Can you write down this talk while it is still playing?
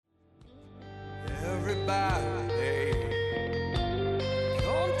Everybody,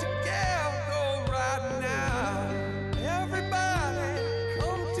 come together right now. Everybody,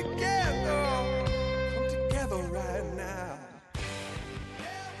 come together right now.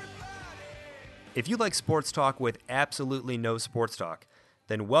 If you like sports talk with absolutely no sports talk,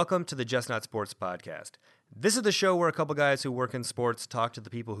 then welcome to the Just Not Sports podcast. This is the show where a couple guys who work in sports talk to the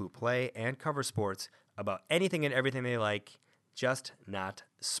people who play and cover sports about anything and everything they like, just not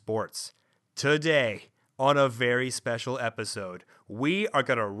sports. Today, on a very special episode, we are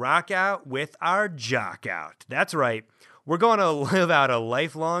going to rock out with our jock out. That's right. We're going to live out a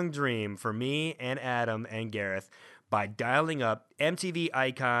lifelong dream for me and Adam and Gareth by dialing up MTV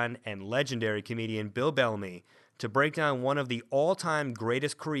icon and legendary comedian Bill Bellamy to break down one of the all-time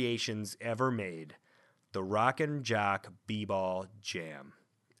greatest creations ever made, the Rockin' Jock B-Ball Jam.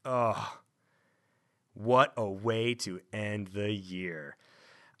 Oh, what a way to end the year.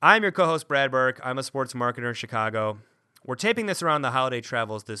 I'm your co-host, Brad Burke. I'm a sports marketer in Chicago. We're taping this around the holiday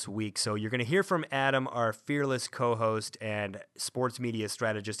travels this week, so you're going to hear from Adam, our fearless co-host and sports media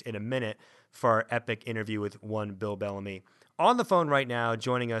strategist, in a minute for our epic interview with one Bill Bellamy. On the phone right now,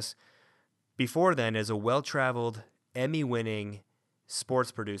 joining us before then is a well-traveled, Emmy-winning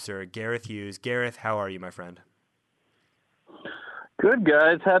sports producer, Gareth Hughes. Gareth, how are you, my friend? Good,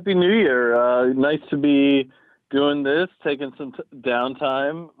 guys. Happy New Year. Nice to be doing this, taking some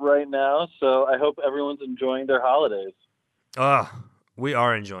downtime right now. So I hope everyone's enjoying their holidays. We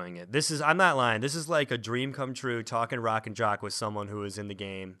are enjoying it. I'm not lying. This is like a dream come true, talking rock and jock with someone who is in the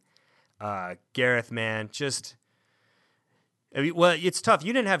game. Gareth, man, it's tough.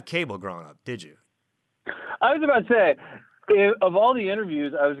 You didn't have cable growing up, did you? I was about to say, of all the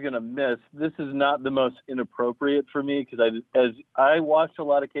interviews I was going to miss, this is not the most inappropriate for me because I watched a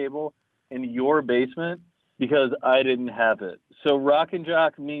lot of cable in your basement because I didn't have it. So Rock and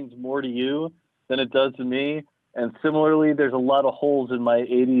Jock means more to you than it does to me. And similarly, there's a lot of holes in my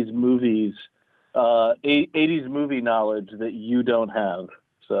 80s movies, 80s movie knowledge that you don't have.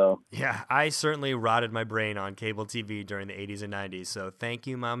 So yeah, I certainly rotted my brain on cable TV during the 80s and 90s. So thank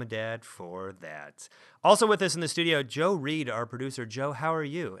you, Mom and Dad, for that. Also with us in the studio, Joe Reed, our producer. Joe, how are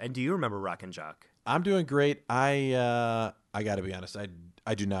you? And do you remember Rock and Jock? I'm doing great. I got to be honest.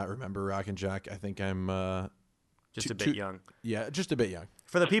 I do not remember Rock and Jock. I think I'm just a bit young. Yeah, just a bit young.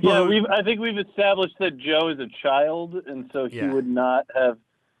 For the people I think we've established that Joe is a child, and so he would not have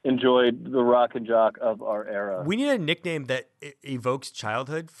enjoyed the Rock and Jock of our era. We need a nickname that evokes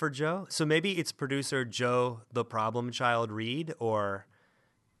childhood for Joe. So maybe it's producer Joe the Problem Child Reed or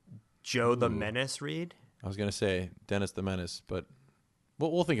Joe the Menace Reed. I was going to say Dennis the Menace, but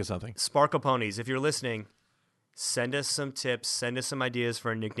we'll think of something. Sparkle Ponies, if you're listening, send us some tips, send us some ideas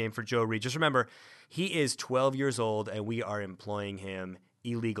for a nickname for Joe Reed. Just remember, he is 12 years old, and we are employing him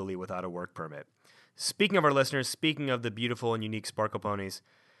illegally without a work permit. Speaking of our listeners, speaking of the beautiful and unique Sparkle Ponies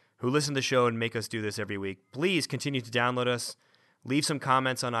who listen to the show and make us do this every week, please continue to download us. Leave some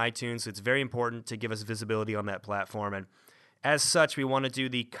comments on iTunes. It's very important to give us visibility on that platform. And as such, we want to do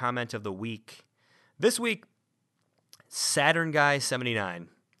the comment of the week. This week, Saturn Guy 79.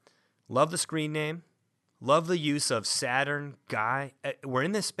 Love the screen name. Love the use of Saturn Guy. We're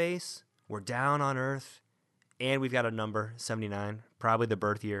in this space. We're down on Earth. And we've got a number, 79, probably the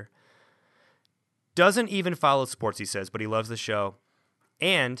birth year. Doesn't even follow sports, he says, but he loves the show.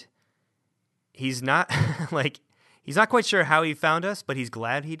 And he's not he's not quite sure how he found us, but he's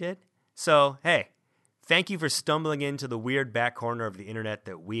glad he did. So, hey, thank you for stumbling into the weird back corner of the internet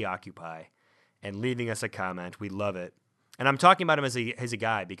that we occupy and leaving us a comment. We love it. And I'm talking about him as a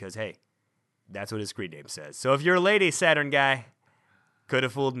guy because, hey, that's what his screen name says. So if you're a lady, Saturn Guy, could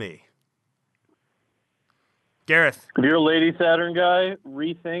have fooled me. Gareth. If you're a lady Saturn Guy,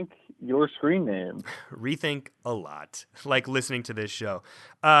 rethink your screen name. Rethink a lot, like listening to this show.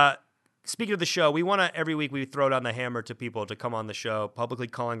 Speaking of the show, we want to, every week we throw down the hammer to people to come on the show, publicly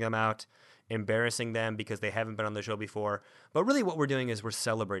calling them out, embarrassing them because they haven't been on the show before. But really what we're doing is we're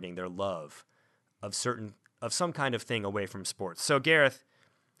celebrating their love of some kind of thing away from sports. So Gareth,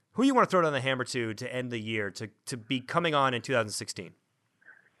 who you want to throw down the hammer to end the year, to be coming on in 2016?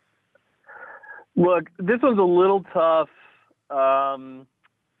 Look, this one's a little tough. In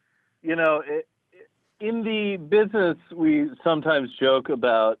the business, we sometimes joke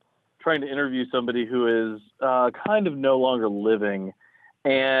about trying to interview somebody who is kind of no longer living.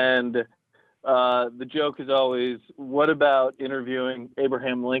 And the joke is always, what about interviewing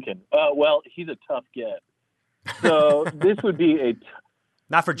Abraham Lincoln? Well, he's a tough get. So this would be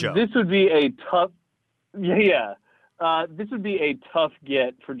not for Joe. This would be a tough, this would be a tough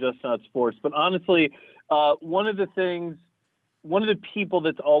get for Just Not Sports. But honestly, one of the things one of the people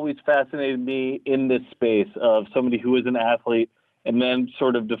that's always fascinated me in this space of somebody who is an athlete and then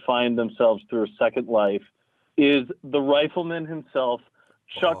sort of defined themselves through a second life is the rifleman himself,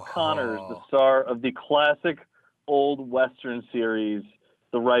 Chuck Connors, the star of the classic old Western series,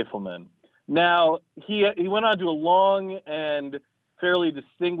 The Rifleman. Now, he went on to a long and fairly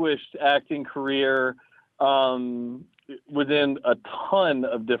distinguished acting career within a ton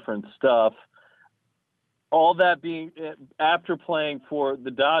of different stuff. All that being after playing for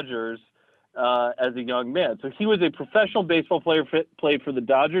the Dodgers as a young man. So he was a professional baseball player, played for the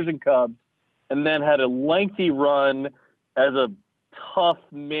Dodgers and Cubs, and then had a lengthy run as a tough,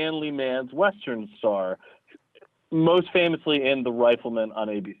 manly man's Western star, most famously in The Rifleman on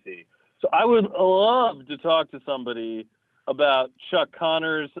ABC. So I would love to talk to somebody about Chuck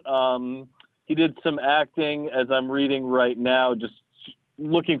Connors. He did some acting, as I'm reading right now, just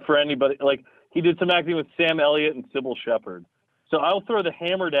looking for anybody. Like, he did some acting with Sam Elliott and Sybil Shepherd. So I'll throw the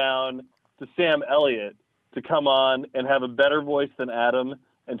hammer down to Sam Elliott to come on and have a better voice than Adam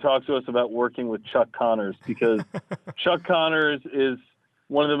and talk to us about working with Chuck Connors, because Chuck Connors is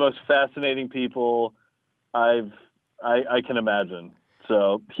one of the most fascinating people I can imagine.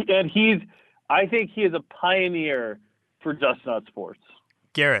 So, I think he is a pioneer for Just Not Sports.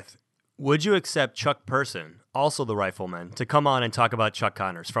 Gareth, would you accept Chuck Person, also the Rifleman, to come on and talk about Chuck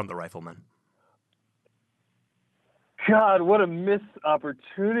Connors from the Rifleman? God, what a missed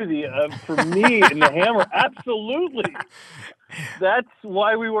opportunity for me and the Hammer. Absolutely. That's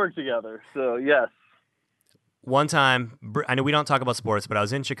why we work together. So, yes. One time, I know we don't talk about sports, but I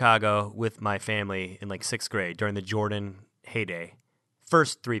was in Chicago with my family in like 6th grade during the Jordan heyday.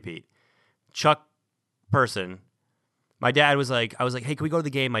 First three-peat. Chuck Person. My dad was like, I was like, hey, can we go to the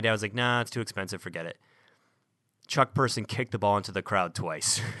game? My dad was like, nah, it's too expensive. Forget it. Chuck Person kicked the ball into the crowd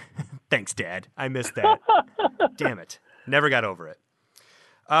twice. Thanks, Dad. I missed that. Damn it. Never got over it.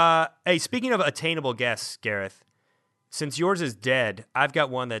 Hey, speaking of attainable guests, Gareth, since yours is dead, I've got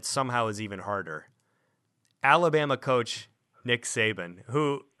one that somehow is even harder. Alabama coach Nick Saban,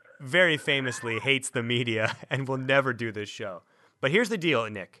 who very famously hates the media and will never do this show. But here's the deal,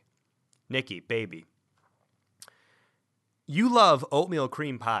 Nicky, baby. You love oatmeal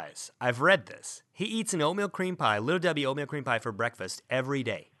cream pies. I've read this. He eats an oatmeal cream pie, Little Debbie oatmeal cream pie for breakfast every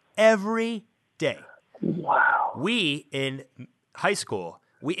day. Every day. Wow. We, in high school,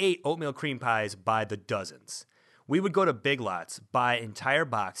 we ate oatmeal cream pies by the dozens. We would go to Big Lots, buy entire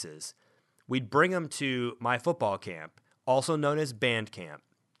boxes. We'd bring them to my football camp, also known as band camp.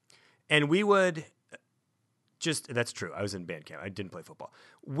 And we would that's true. I was in band camp. I didn't play football.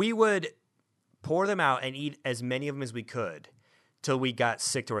 We would pour them out and eat as many of them as we could till we got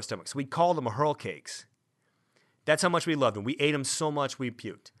sick to our stomachs. We called them hurl cakes. That's how much we loved them. We ate them so much we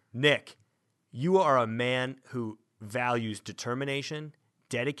puked. Nick, you are a man who values determination,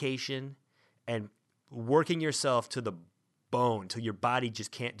 dedication, and working yourself to the bone till your body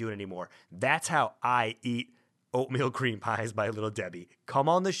just can't do it anymore. That's how I eat oatmeal cream pies by Little Debbie. Come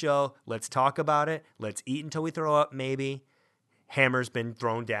on the show. Let's talk about it. Let's eat until we throw up, maybe. Hammer's been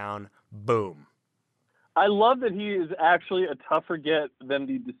thrown down. Boom. I love that he is actually a tougher get than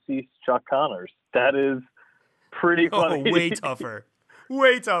the deceased Chuck Connors. That is pretty funny. Oh, way tougher.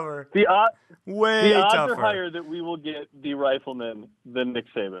 Way tougher. The odds tougher. are higher that we will get the Rifleman than Nick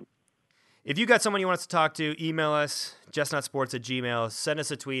Saban. If you got someone you want us to talk to, email us, justnotsports@gmail.com. Send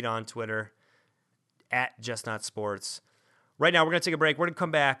us a tweet on Twitter, @justnotsports. Right now, we're going to take a break. We're going to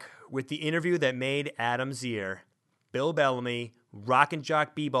come back with the interview that made Adam's year. Bill Bellamy, Rock and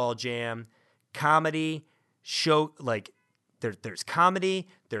Jock B-Ball Jam, comedy, show, like, there's comedy,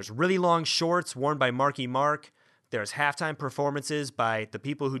 there's really long shorts worn by Marky Mark, there's halftime performances by the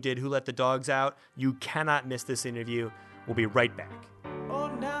people who did Who Let the Dogs Out. You cannot miss this interview. We'll be right back. Oh,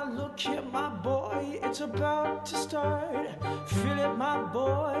 now look here, my boy, it's about to start. Feel it, my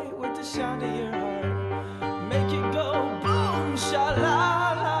boy, with the sound of your heart. Make it go boom,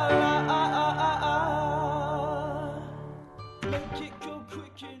 sha-la-la-la-la. Make it go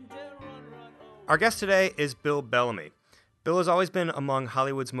quick and then run. Our guest today is Bill Bellamy. Bill has always been among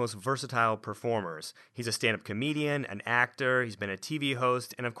Hollywood's most versatile performers. He's a stand-up comedian, an actor, he's been a TV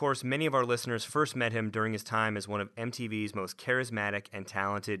host, and of course, many of our listeners first met him during his time as one of MTV's most charismatic and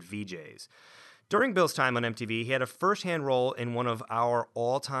talented VJs. During Bill's time on MTV, he had a first-hand role in one of our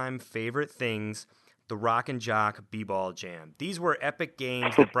all-time favorite things, the Rock and Jock B-Ball Jam. These were epic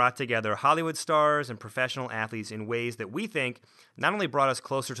games that brought together Hollywood stars and professional athletes in ways that we think not only brought us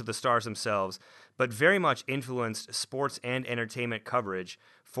closer to the stars themselves, but very much influenced sports and entertainment coverage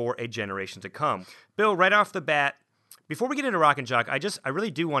for a generation to come. Bill, right off the bat, Before we get into Rock and Jock, I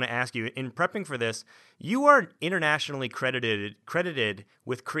really do want to ask you, in prepping for this, you are internationally credited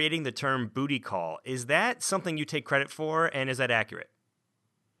with creating the term booty call. Is that something you take credit for, and is that accurate?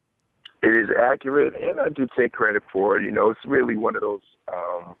 It is accurate, and I do take credit for it. It's really one of those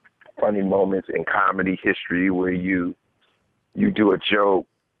funny moments in comedy history where you do a joke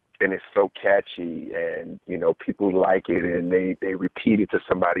and it's so catchy, and people like it, and they repeat it to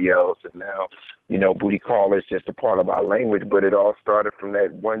somebody else, and now booty call is just a part of our language. But it all started from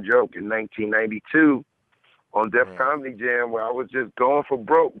that one joke in 1992 on Def Comedy Jam, where I was just going for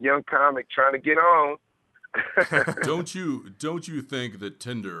broke, young comic trying to get on. Don't you think that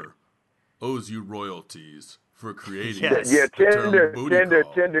Tinder owes you royalties for creating Yes. Yeah, the term booty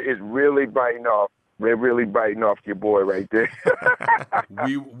call? Tinder is really biting off. They're really biting off your boy right there.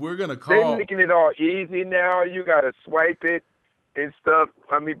 We're gonna They're call. making it all easy now. You gotta swipe it and stuff.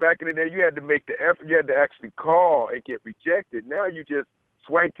 I mean, back in the day, you had to make the effort. You had to actually call and get rejected. Now you just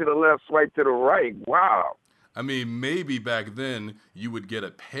swipe to the left, swipe to the right. Wow. I mean, maybe back then you would get a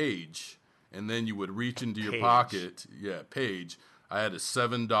page, and then you would reach into your Page. pocket. Yeah, page. I had a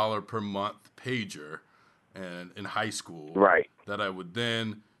 $7 per month pager, and in high school, Right. that I would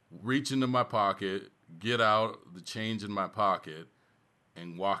then reach into my pocket, get out the change in my pocket,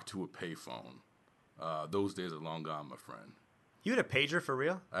 and walk to a payphone. Those days are long gone, my friend. You had a pager for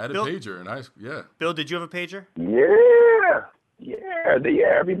real? I had Bill, a pager in high school. Yeah. Bill, did you have a pager? Yeah.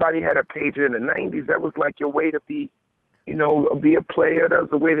 Everybody had a pager in the 90s. That was like your way to be a player. That was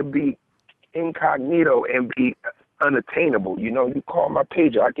the way to be incognito and be unattainable. You call my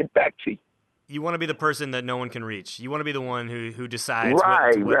pager, I get back to you. You want to be the person that no one can reach. You want to be the one who decides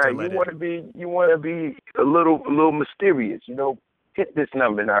Right. what to let You want to be a little mysterious. Hit this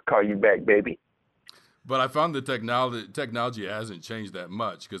number and I'll call you back, baby. But I found the technology hasn't changed that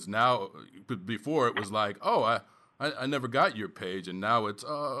much, because now, before it was like, oh, I never got your page, and now it's,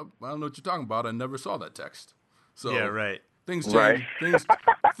 I don't know what you're talking about. I never saw that text. So Yeah, right. Things change. Right.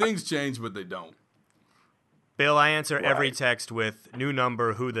 Things change, but they don't. Bill, I answer every text with new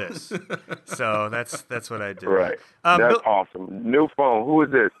number, who this? So that's what I do. Right. Bill, That's awesome. New phone. Who is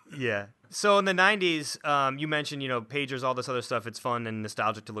this? Yeah. So in the 90s, you mentioned, pagers, all this other stuff. It's fun and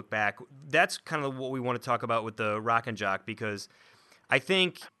nostalgic to look back. That's kind of what we want to talk about with the Rock and Jock, because I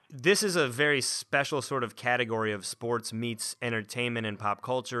think this is a very special sort of category of sports meets entertainment and pop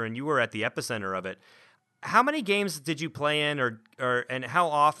culture, and you were at the epicenter of it. How many games did you play in, and how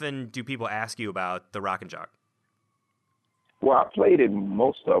often do people ask you about the Rock and Jock? Well, I played in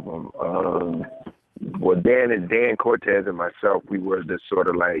most of them. Dan Cortez and myself, we were the sort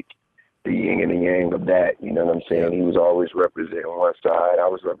of like the yin and the yang of that. You know what I'm saying? He was always representing one side. I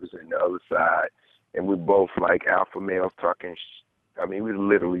was representing the other side. And we're both like alpha males talking we were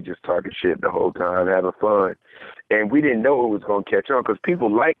literally just talking shit the whole time, having fun. And we didn't know it was going to catch on, because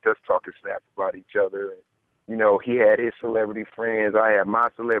people liked us talking snap about each other. And, he had his celebrity friends. I had my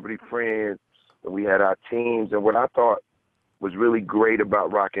celebrity friends. And we had our teams. And what I thought was really great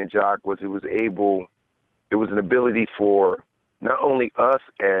about Rock and Jock was it was an ability for not only us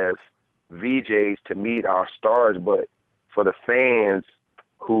as VJs to meet our stars, but for the fans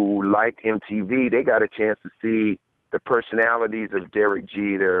who liked MTV, they got a chance to see the personalities of Derek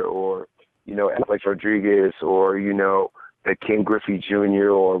Jeter or, Alex Rodriguez or, the Ken Griffey Jr.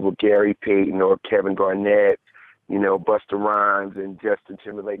 or Gary Payton or Kevin Garnett, Busta Rhymes and Justin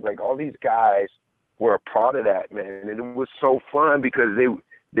Timberlake. Like, all these guys were a part of that, man. And it was so fun because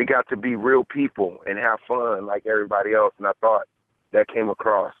they got to be real people and have fun like everybody else. And I thought that came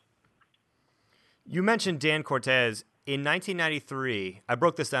across. You mentioned Dan Cortez. In 1993, I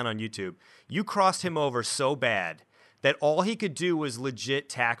broke this down on YouTube, you crossed him over so bad that all he could do was legit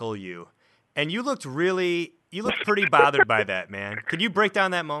tackle you. And you looked pretty bothered by that, man. Can you break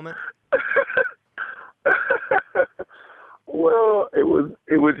down that moment? Well, it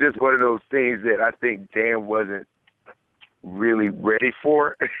was just one of those things that I think Dan wasn't really ready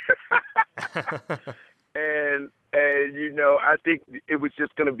for. and I think it was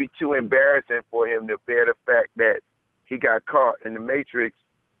just going to be too embarrassing for him to bear the fact that he got caught in the Matrix.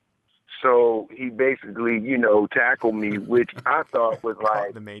 So he basically, tackled me, which I thought was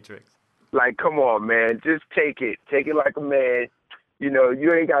like the Matrix. Like, come on, man, just take it like a man.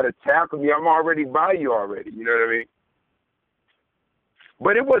 You ain't got to tackle me. I'm already by you already. You know what I mean?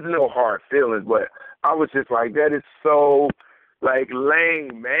 But it wasn't no hard feelings. But I was just like, that is so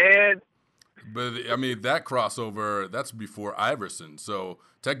lame, man. But that crossover, that's before Iverson. So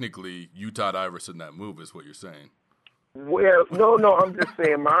technically, you taught Iverson that move, is what you're saying. Well, no, I'm just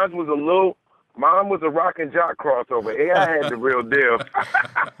saying mine was Mine was a Rock and Jock crossover. AI had the real deal.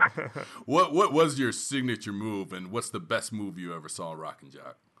 What was your signature move, and what's the best move you ever saw in Rock and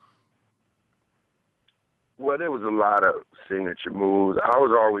Jock? Well, there was a lot of signature moves. I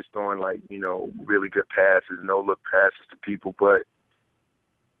was always throwing, like, really good passes, no-look passes to people. But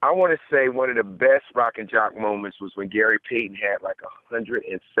I want to say one of the best Rock and Jock moments was when Gary Payton had, like,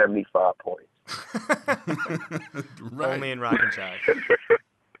 175 points. Right. Only in Rock and Jock.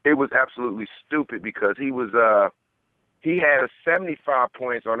 It was absolutely stupid because he had 75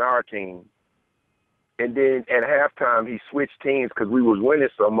 points on our team. And then at halftime, he switched teams because we was winning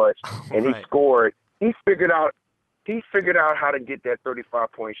so much, and he scored. He figured out how to get that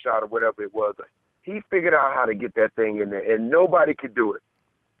 35-point shot or whatever it was. He figured out how to get that thing in there, and nobody could do it.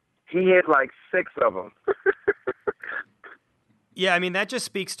 He hit like 6 of them. Yeah, I mean, that just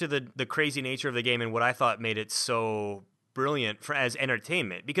speaks to the crazy nature of the game and what I thought made it so brilliant as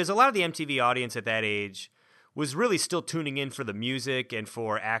entertainment. Because a lot of the MTV audience at that age was really still tuning in for the music and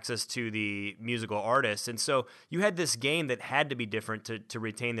for access to the musical artists. And so you had this game that had to be different to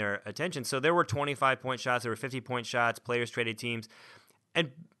retain their attention. So there were 25-point shots, there were 50-point shots, players traded teams.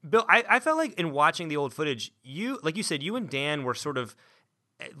 And Bill, I felt like in watching the old footage, like you said, you and Dan were sort of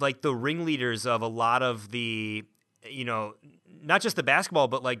like the ringleaders of a lot of the, not just the basketball,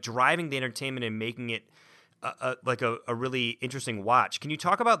 but like driving the entertainment and making it a really interesting watch. Can you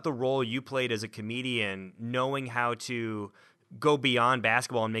talk about the role you played as a comedian, knowing how to go beyond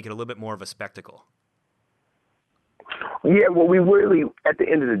basketball and make it a little bit more of a spectacle? Yeah, well, we really, at the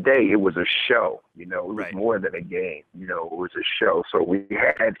end of the day, it was a show. It was more than a game. It was a show. So we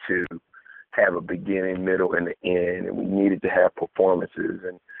had to have a beginning, middle, and an end, and we needed to have performances,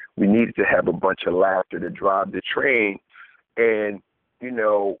 and we needed to have a bunch of laughter to drive the train. And,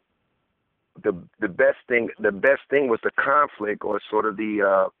 the best thing was the conflict, or sort of the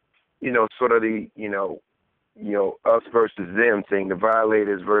us versus them thing, the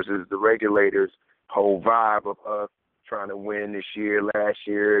violators versus the regulators whole vibe of us trying to win this year. Last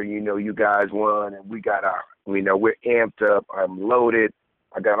year, you guys won, and we got we're amped up. I'm loaded.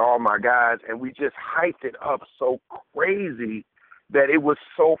 I got all my guys, and we just hyped it up so crazy that it was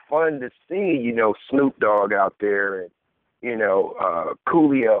so fun to see, Snoop Dogg out there, and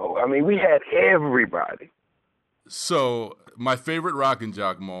Coolio. I mean, we had everybody. So my favorite Rock and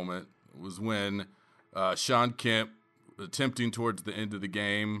Jock moment was when Shawn Kemp, attempting towards the end of the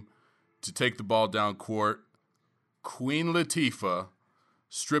game to take the ball down court, Queen Latifah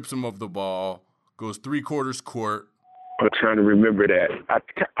strips him of the ball, goes 3/4 court. I'm trying to remember that.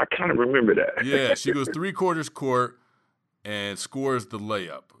 I kind of remember that. Yeah, she goes 3/4 court and scores the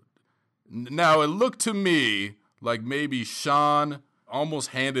layup. Now, it looked to me like maybe Shawn almost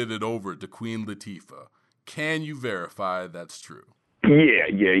handed it over to Queen Latifah. Can you verify that's true? Yeah.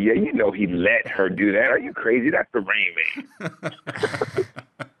 He let her do that. Are you crazy? That's the Rain Man.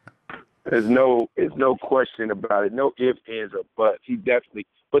 There's no question about it. No ifs, ands, or buts. He definitely.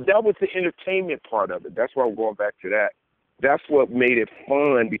 But that was the entertainment part of it. That's why I'm going back to that. That's what made it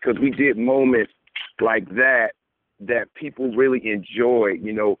fun, because we did moments like that people really enjoyed.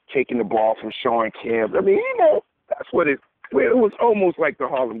 Taking the ball from Shawn Kemp. I mean, that's what it was, almost like the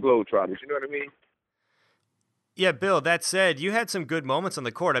Harlem Globetrotters. You know what I mean? Yeah, Bill, that said, you had some good moments on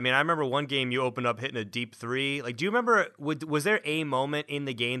the court. I mean, I remember one game you opened up hitting a deep three. Like, do you remember, was there a moment in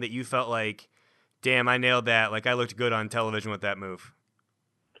the game that you felt like, damn, I nailed that. Like, I looked good on television with that move?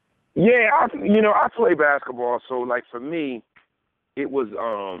 Yeah, I play basketball. So, like, for me, it was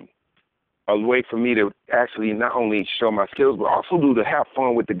a way for me to actually not only show my skills, but also to have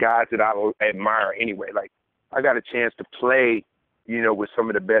fun with the guys that I admire anyway. Like, I got a chance to play, with some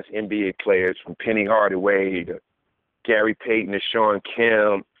of the best NBA players, from Penny Hardaway to Gary Payton to Shawn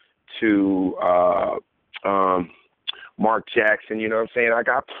Kemp to Mark Jackson. You know what I'm saying? Like,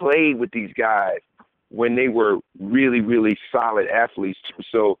 I played with these guys when they were really, really solid athletes too.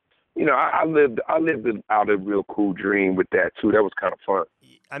 So, I lived out a real cool dream with that too. That was kind of fun.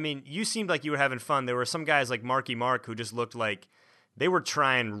 I mean, you seemed like you were having fun. There were some guys like Marky Mark who just looked like they were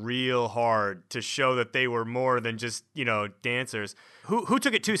trying real hard to show that they were more than just, dancers. Who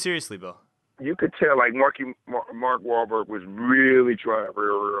took it too seriously, Bill? You could tell, like, Mark Wahlberg was really trying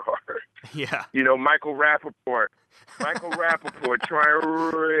real hard. Yeah. Michael Rappaport trying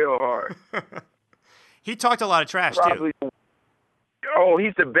real hard. He talked a lot of trash, Probably, too. Oh,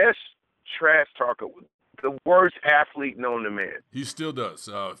 he's the best trash talker. The worst athlete known to man. He still does.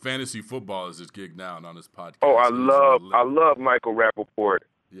 Fantasy football is his gig now and on his podcast. Oh, I love Michael Rappaport.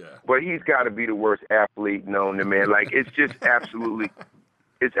 Yeah. But he's got to be the worst athlete known to man. Like, it's just absolutely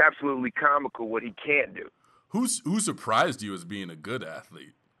comical what he can't do. Who surprised you as being a good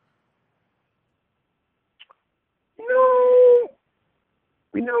athlete?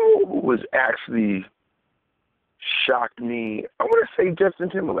 You know who was actually shocked me? I want to say Justin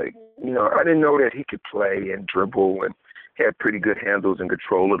Timberlake. You know, I didn't know that he could play and dribble and had pretty good handles and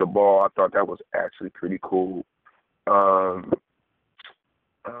control of the ball. I thought that was actually pretty cool.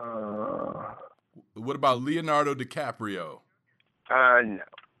 What about Leonardo DiCaprio? No.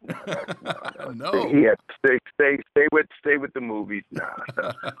 No. He had to stay with the movies. Nah.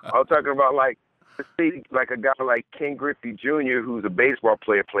 I was talking about like to see like a guy like Ken Griffey Jr., who's a baseball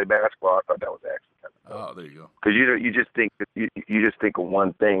player, play basketball. I thought that was actually kind of cool. Oh, there you go. Because you just think of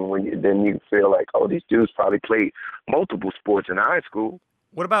one thing when then you feel like, oh, these dudes probably played multiple sports in high school.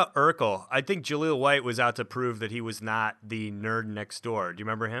 What about Urkel? I think Jaleel White was out to prove that he was not the nerd next door. Do you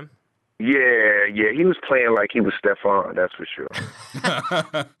remember him? Yeah, he was playing like he was Stephon, that's for sure.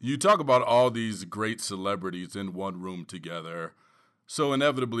 You talk about all these great celebrities in one room together. So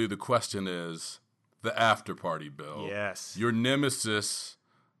inevitably the question is the after party, Bill. Yes. Your nemesis,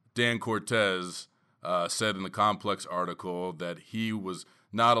 Dan Cortez, said in the Complex article that he was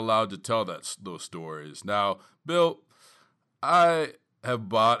not allowed to tell those stories. Now, Bill, I have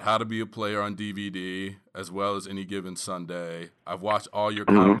bought How to Be a Player on DVD as well as Any Given Sunday. I've watched all your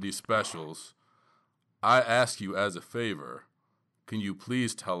comedy specials. I ask you as a favor, can you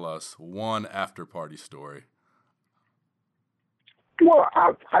please tell us one after party story? Well,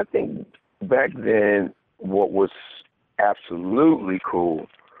 I think back then what was absolutely cool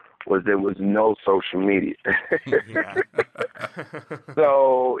was there was no social media.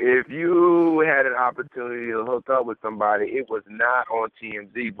 So if you had an opportunity to hook up with somebody, it was not on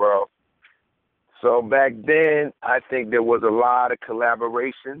TMZ, bro. So back then, I think there was a lot of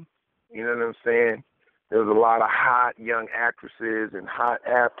collaboration. You know what I'm saying? There was a lot of hot young actresses and hot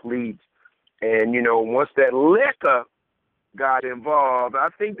athletes. And, you know, once that liquor got involved, I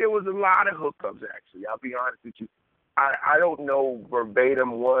think there was a lot of hookups, actually. I'll be honest with you. I don't know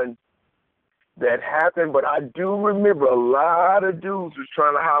verbatim one that happened, but I do remember a lot of dudes was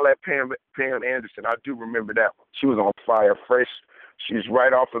trying to holler at Pam Anderson. I do remember that one. She was on fire, fresh. She was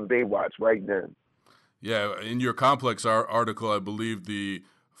right off of Baywatch right then. Yeah, in your Complex article, I believe the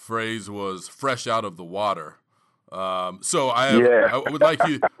phrase was fresh out of the water. So I would like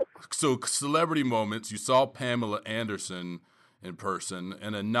you, so celebrity moments, you saw Pamela Anderson in person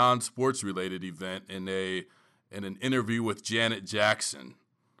in a non-sports related event in an interview with Janet Jackson.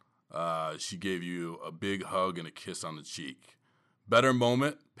 She gave you a big hug and a kiss on the cheek. Better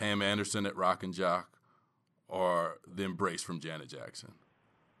moment, Pam Anderson at Rock and Jock, or the embrace from Janet Jackson?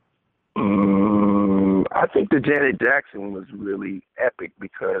 I think the Janet Jackson was really epic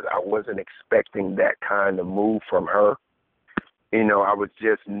because I wasn't expecting that kind of move from her. You know, I was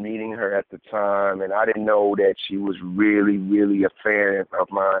just meeting her at the time, and I didn't know that she was really, really a fan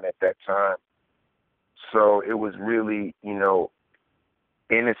of mine at that time. So it was really, you know,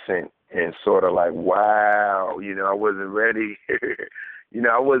 innocent and sort of like, wow, you know, I wasn't ready. You know,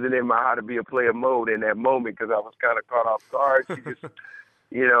 I wasn't in my How to Be a Player mode in that moment because I was kind of caught off guard. She just,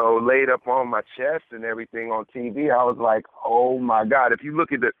 you know, laid up on my chest and everything on TV. I was like, oh my God. If you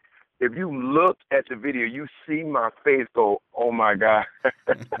look at the video, you see my face go, oh my God.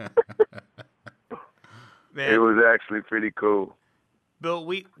 Man. It was actually pretty cool. Bill,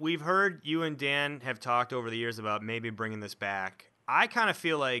 we've heard you and Dan have talked over the years about maybe bringing this back. I kind of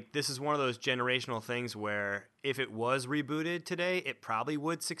feel like this is one of those generational things where if it was rebooted today, it probably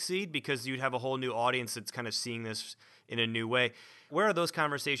would succeed because you'd have a whole new audience that's kind of seeing this in a new way. Where are those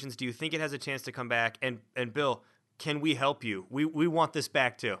conversations? Do you think it has a chance to come back? And Bill, can we help you? We want this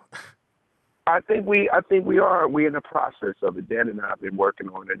back too. I think we are. We're in the process of it. Dan and I have been working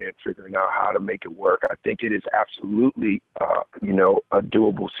on it and figuring out how to make it work. I think it is absolutely, you know, a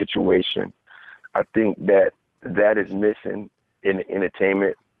doable situation. I think that is missing in the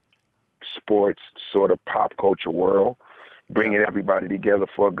entertainment, sports, sort of pop culture world, bringing everybody together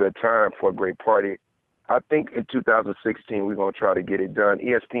for a good time, for a great party. I think in 2016 we're going to try to get it done.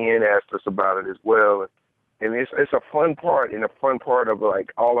 ESPN asked us about it as well. And it's a fun part of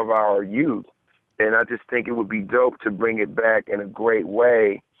like all of our youth. And I just think it would be dope to bring it back in a great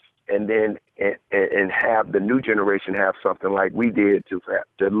way and then and have the new generation have something like we did to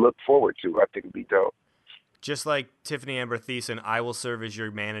look forward to. I think it'd be dope. Just like Tiffany Amber Thiessen, I will serve as your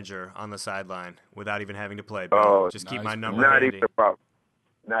manager on the sideline without even having to play. Bill. Oh, just nice. Keep my number Not handy. even a problem.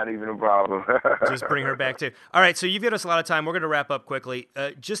 Not even a problem. Just bring her back too. All right, so you've given us a lot of time. We're going to wrap up quickly.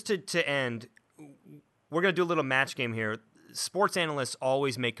 Just to end, we're going to do a little match game here. Sports analysts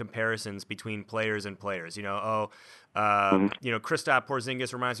always make comparisons between players and players. You know, you know, Kristaps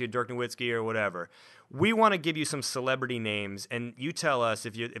Porzingis reminds you of Dirk Nowitzki or whatever. We want to give you some celebrity names, and you tell us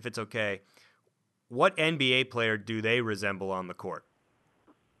if it's okay. What NBA player do they resemble on the court?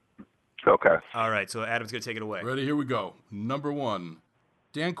 Okay. All right, so Adam's going to take it away. Ready? Here we go. Number 1,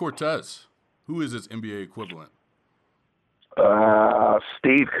 Dan Cortez. Who is his NBA equivalent?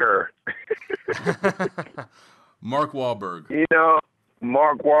 Steve Kerr. Mark Wahlberg. You know,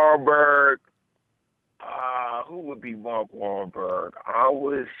 Mark Wahlberg. Who would be Mark Wahlberg? I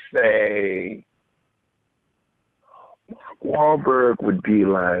would say Mark Wahlberg would be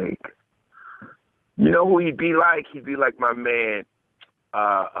like, you know who he'd be like? He'd be like my man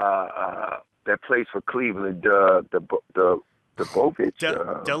that plays for Cleveland, the Bovich.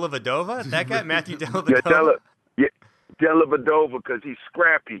 Dellavedova? That guy, Matthew Dellavedova? Dellavedova, because he's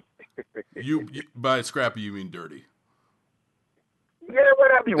scrappy. You by scrappy, you mean dirty. Yeah,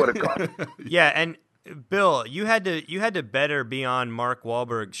 whatever you want to call it. Yeah, and Bill, you had to better be on Mark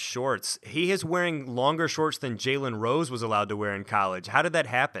Wahlberg's shorts. He is wearing longer shorts than Jalen Rose was allowed to wear in college. How did that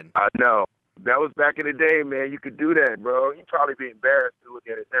happen? I know. That was back in the day, man. You could do that, bro. You'd probably be embarrassed to look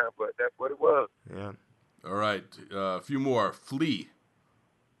at it now, but that's what it was. Yeah. All right, a few more. Flea.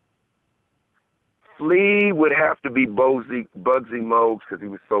 Flea would have to be Bugsy Mogues because he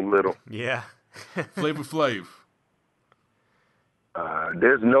was so little. Yeah. Flavor Flav.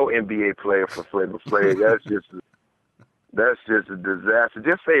 There's no NBA player for Flavor Flav. That's just a disaster.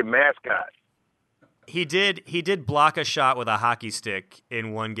 Just say mascot. He did block a shot with a hockey stick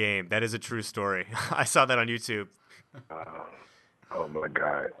in one game. That is a true story. I saw that on YouTube. Oh my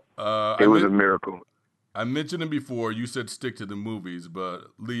God. It was a miracle. I mentioned him before. You said stick to the movies, but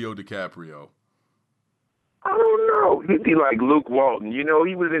Leo DiCaprio. I don't know. He'd be like Luke Walton. You know,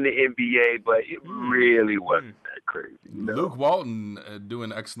 he was in the NBA, but it really wasn't that crazy. You know? Luke Walton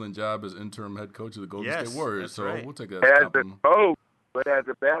doing an excellent job as interim head coach of the Golden State Warriors. So right. we'll take that as a compliment. But as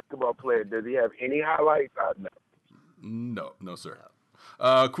a basketball player, does he have any highlights? No. No, sir.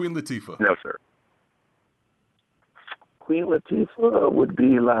 Queen Latifah. No, sir. Queen Latifah would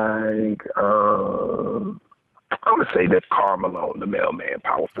be like, I would say that's Karl Malone, the mailman,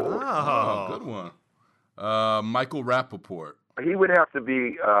 power forward. Oh, good one. Michael Rappaport. He would have to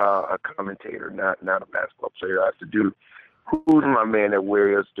be a commentator, not a basketball player. I have to do. Who's my man that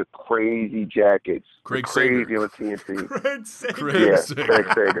wears the crazy jackets? Craig crazy Sager. on TNT. Craig Sager. Craig Sager. Craig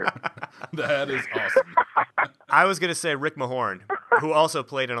Sager. That is awesome. I was going to say Rick Mahorn, who also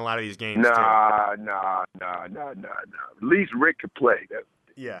played in a lot of these games, too. Nah. At least Rick could play.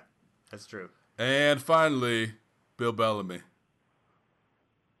 Yeah, that's true. And finally, Bill Bellamy.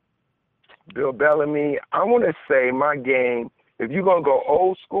 Bill Bellamy, I want to say my game, if you're going to go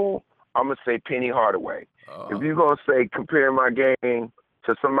old school, I'm going to say Penny Hardaway. If you're going to say compare my game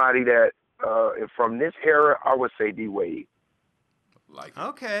to somebody that from this era, I would say D-Wade.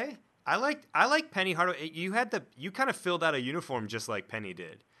 Okay. I like Penny Hardaway. You kind of filled out a uniform just like Penny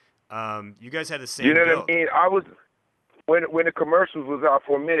did. You guys had the same You know build. what I mean? I was when the commercials was out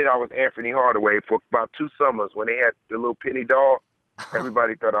for a minute, I was Anthony Hardaway for about 2 summers when they had the little Penny doll.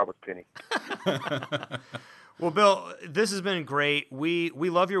 Everybody thought I was Penny. Well, Bill, this has been great. We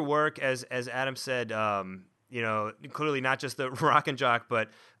love your work, as Adam said. Clearly not just the Rock and Jock, but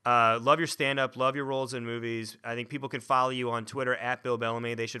love your stand-up, love your roles in movies. I think people can follow you on Twitter at Bill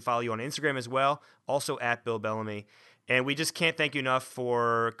Bellamy. They should follow you on Instagram as well, also at Bill Bellamy. And we just can't thank you enough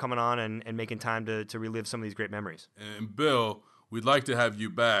for coming on and making time to relive some of these great memories. And Bill, we'd like to have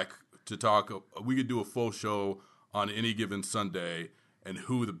you back to talk. We could do a full show on any given Sunday and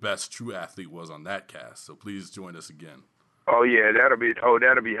who the best true athlete was on that cast. So please join us again. Oh yeah, that'll be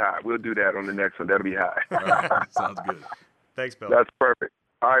high. We'll do that on the next one. That'll be high. All right, sounds good. Thanks, Bill. That's perfect.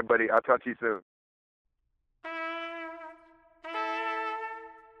 All right, buddy. I'll talk to you soon.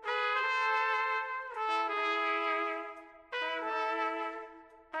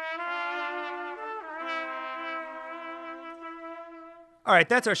 All right,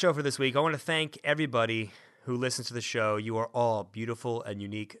 that's our show for this week. I want to thank everybody who listens to the show. You are all beautiful and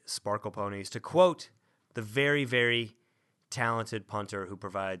unique sparkle ponies. To quote the very, very talented punter who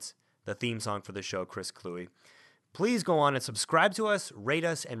provides the theme song for the show, Chris Cluey, please go on and subscribe to us, rate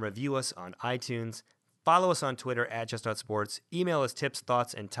us, and review us on iTunes. Follow us on Twitter at JustNotSports. Email us tips,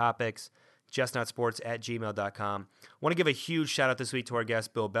 thoughts, and topics, justnotsports@gmail.com. I want to give a huge shout-out this week to our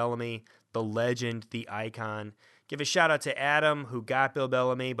guest, Bill Bellamy, the legend, the icon. Give a shout-out to Adam, who got Bill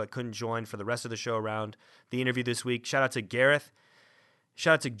Bellamy but couldn't join for the rest of the show around the interview this week. Shout-out to Gareth.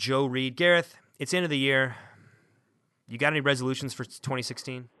 Shout-out to Joe Reed. Gareth, it's the end of the year. You got any resolutions for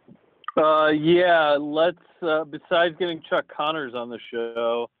 2016? Yeah, let's, besides getting Chuck Connors on the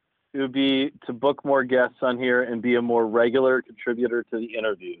show, it would be to book more guests on here and be a more regular contributor to the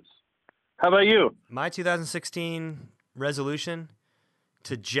interviews. How about you? My 2016 resolution,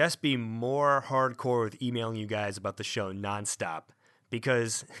 to just be more hardcore with emailing you guys about the show nonstop.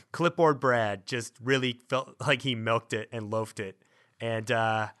 because Clipboard Brad just really felt like he milked it and loafed it. And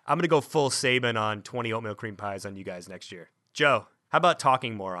I'm going to go full Saban on 20 oatmeal cream pies on you guys next year. Joe, how about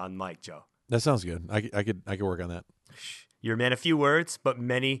talking more on Mike, Joe? That sounds good. I could work on that. You're a man of few words, but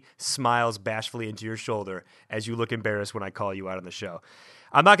many smiles bashfully into your shoulder as you look embarrassed when I call you out on the show.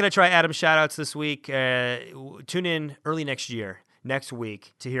 I'm not going to try Adam shoutouts this week. Tune in early next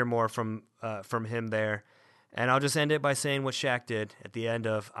week, to hear more from him there. And I'll just end it by saying what Shaq did at the end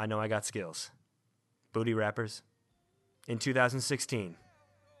of I Know I Got Skills. Booty rappers, in 2016,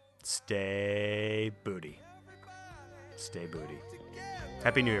 stay booty. Stay booty.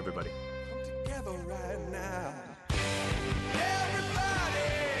 Happy New Year, everybody. Together right now.